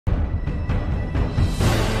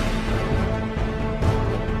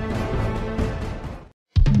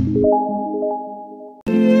நீலகிரி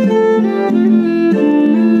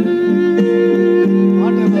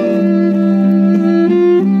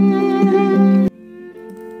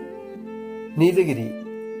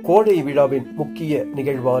கோடை விழாவின் முக்கிய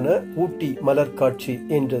நிகழ்வான ஊட்டி மலர் காட்சி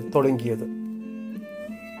என்று தொடங்கியது.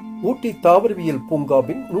 ஊட்டி தாவரவியல்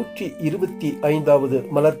பூங்காவின் 125வது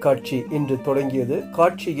மலர் காட்சி இன்று தொடங்கியது.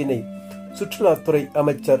 காட்சியினை சுற்றுலாத்துறை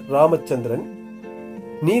அமைச்சர் ராமச்சந்திரன்,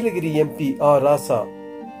 நீலகிரி MP ஆர் ராசா,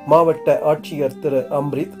 மாவட்ட ஆட்சியர் திரு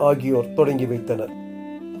அம்ரித் ஆகியோர் தொடங்கி வைத்தனர்.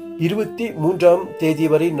 23ஆம் தேதி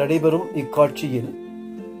வரை நடைபெறும் இக்காட்சியில்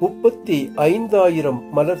 35,000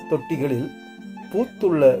 மலர் தொட்டிகளில்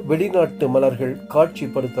பூத்துள்ள வெளிநாட்டு மலர்கள்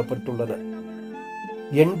காட்சிப்படுத்தப்பட்டுள்ளன.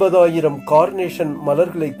 80,000 கார்னேஷன்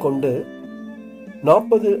மலர்களை கொண்டு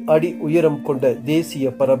 40 அடி உயரம் கொண்ட தேசிய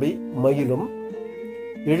பறவை மயிலும்,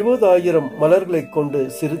 70,000 மலர்களை கொண்டு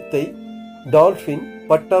சிறுத்தை, டால்பின்,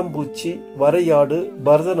 பட்டாம்பூச்சி, வரையாடு,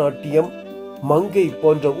 பரதநாட்டியம், மங்கை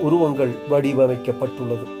போன்ற உருவங்கள்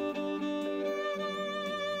வடிவமைக்கப்பட்டுள்ளது.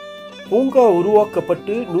 பூங்கா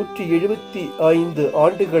உருவாக்கப்பட்டு 175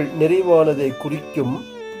 ஆண்டுகள் நிறைவானதை குறிக்கும்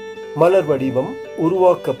மலர் வடிவம்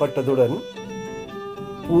உருவாக்கப்பட்டதுடன்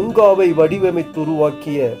பூங்காவை வடிவமைத்து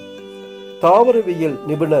உருவாக்கிய தாவரவியல்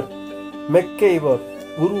நிபுணர் மெக்கைவர்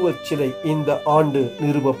உருவச் சிலை இந்த ஆண்டு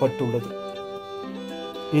நிறுவப்பட்டுள்ளது.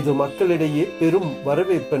 இது மக்களிடையே பெரும்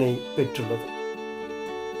வரவேற்பினை பெற்றுள்ளது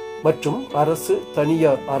மற்றும் அரசு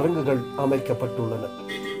தனியார் அரங்குகள் அமைக்கப்பட்டுள்ளன.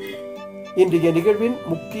 இன்றைய நிகழ்வின்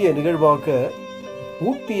முக்கிய நிகழ்வாக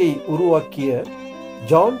ஊட்டியை உருவாக்கிய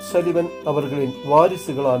ஜான் சலிவன் அவர்களின்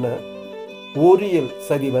வாரிசுகளான ஓரியல்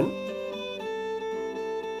சலிவன்,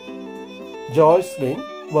 ஜாய்ஸ்லின்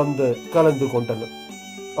வந்து கலந்து கொண்டனர்.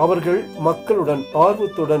 அவர்கள் மக்களுடன்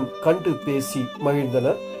ஆர்வத்துடன் கண்டு பேசி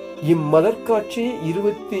மகிழ்ந்தனர். இம்மலர் காட்சி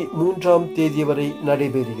 23ஆம் தேதி வரை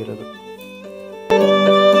நடைபெறுகிறது.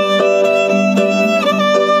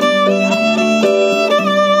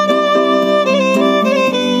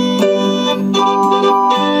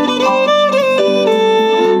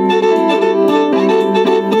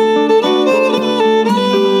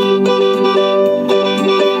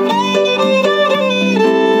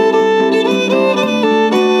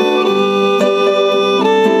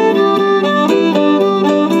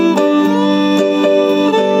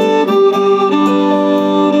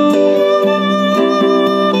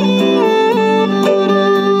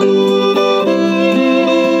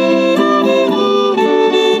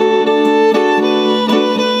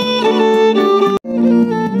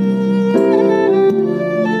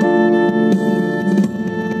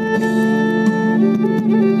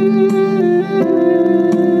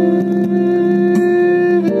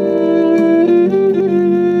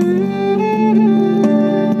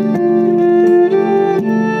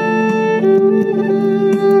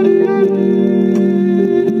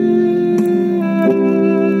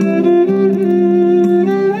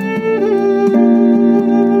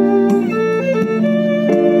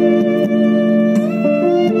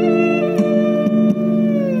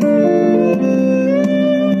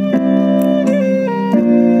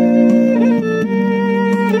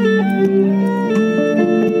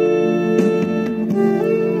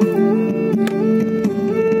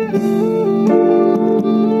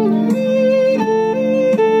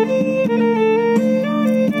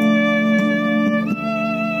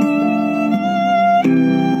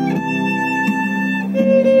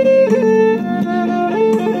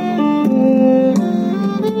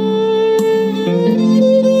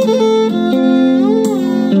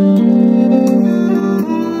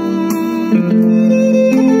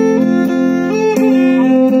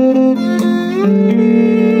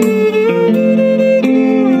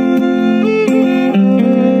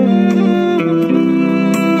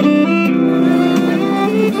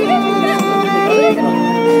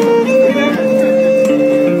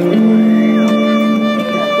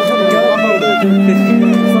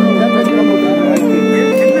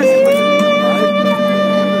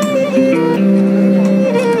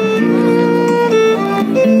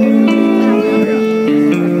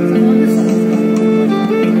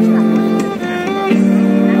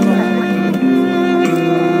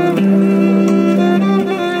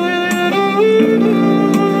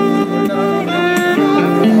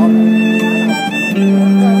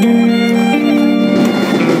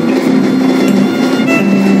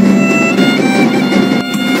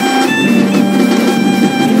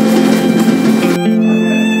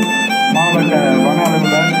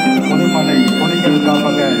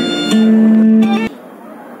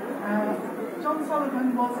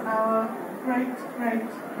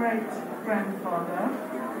 great-great-great-grandfather,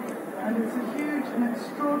 and it's a huge and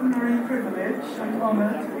extraordinary privilege and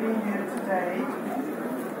honour to be here today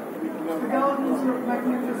The gardens look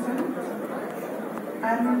magnificent,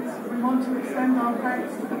 and we want to extend our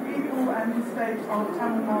thanks to the people and the state of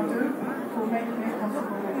Tamil Nadu for making it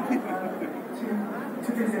possible to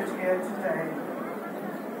visit here today.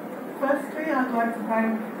 Firstly, I'd like to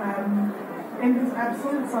thank, in his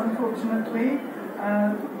absence, unfortunately,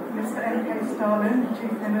 Mr. M.K. Stalin,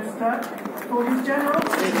 Chief Minister, for his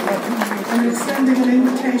generosity and extending an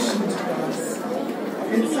invitation to us.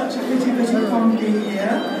 It's such a pity that he can't be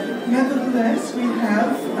here. Nevertheless, we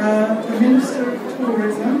have the Minister of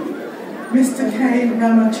Tourism, Mr. K.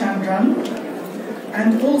 Ramachandran,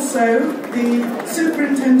 and also the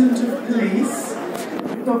Superintendent of Police,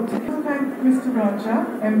 Dr. Mr. Raja,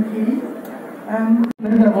 MP.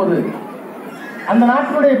 அந்த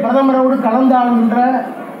நாட்டுடைய பிரதமரோடு கலந்தாளுகின்ற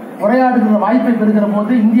உரையாடுகிற வாய்ப்பை பெறுகிற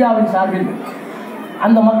போது இந்தியாவின் சார்பில்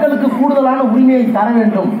அந்த மக்களுக்கு கூடுதலான உரிமையை தர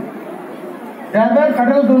வேண்டும். There were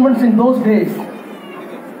federal governments in those days.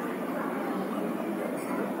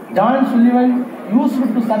 John Sullivan used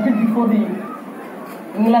to submit before the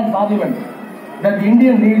England Parliament that the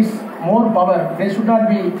Indian needs more power. They should not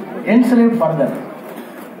be enslaved further.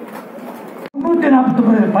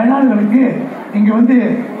 349 பயனாளிகளுக்கு இங்கே வந்து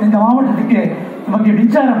இந்த மாவட்டத்துக்கு நமக்கு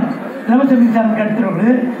மின்சாரம் இலவச மின்சாரம்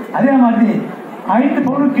கிடைத்திருக்கிறது. அதே மாதிரி 5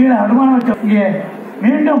 பவுனுக்கு கீழே அனுமானம் வச்ச இங்கே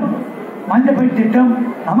மீண்டும் மஞ்சப்பை திட்டம்,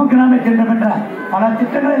 நமக்கு நாமே திட்டம் என்ற பல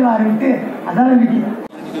திட்டங்களை எல்லாம் அறிவித்து அதாவது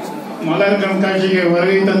மலர் கண்காட்சிக்கு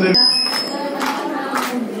வருகை தந்து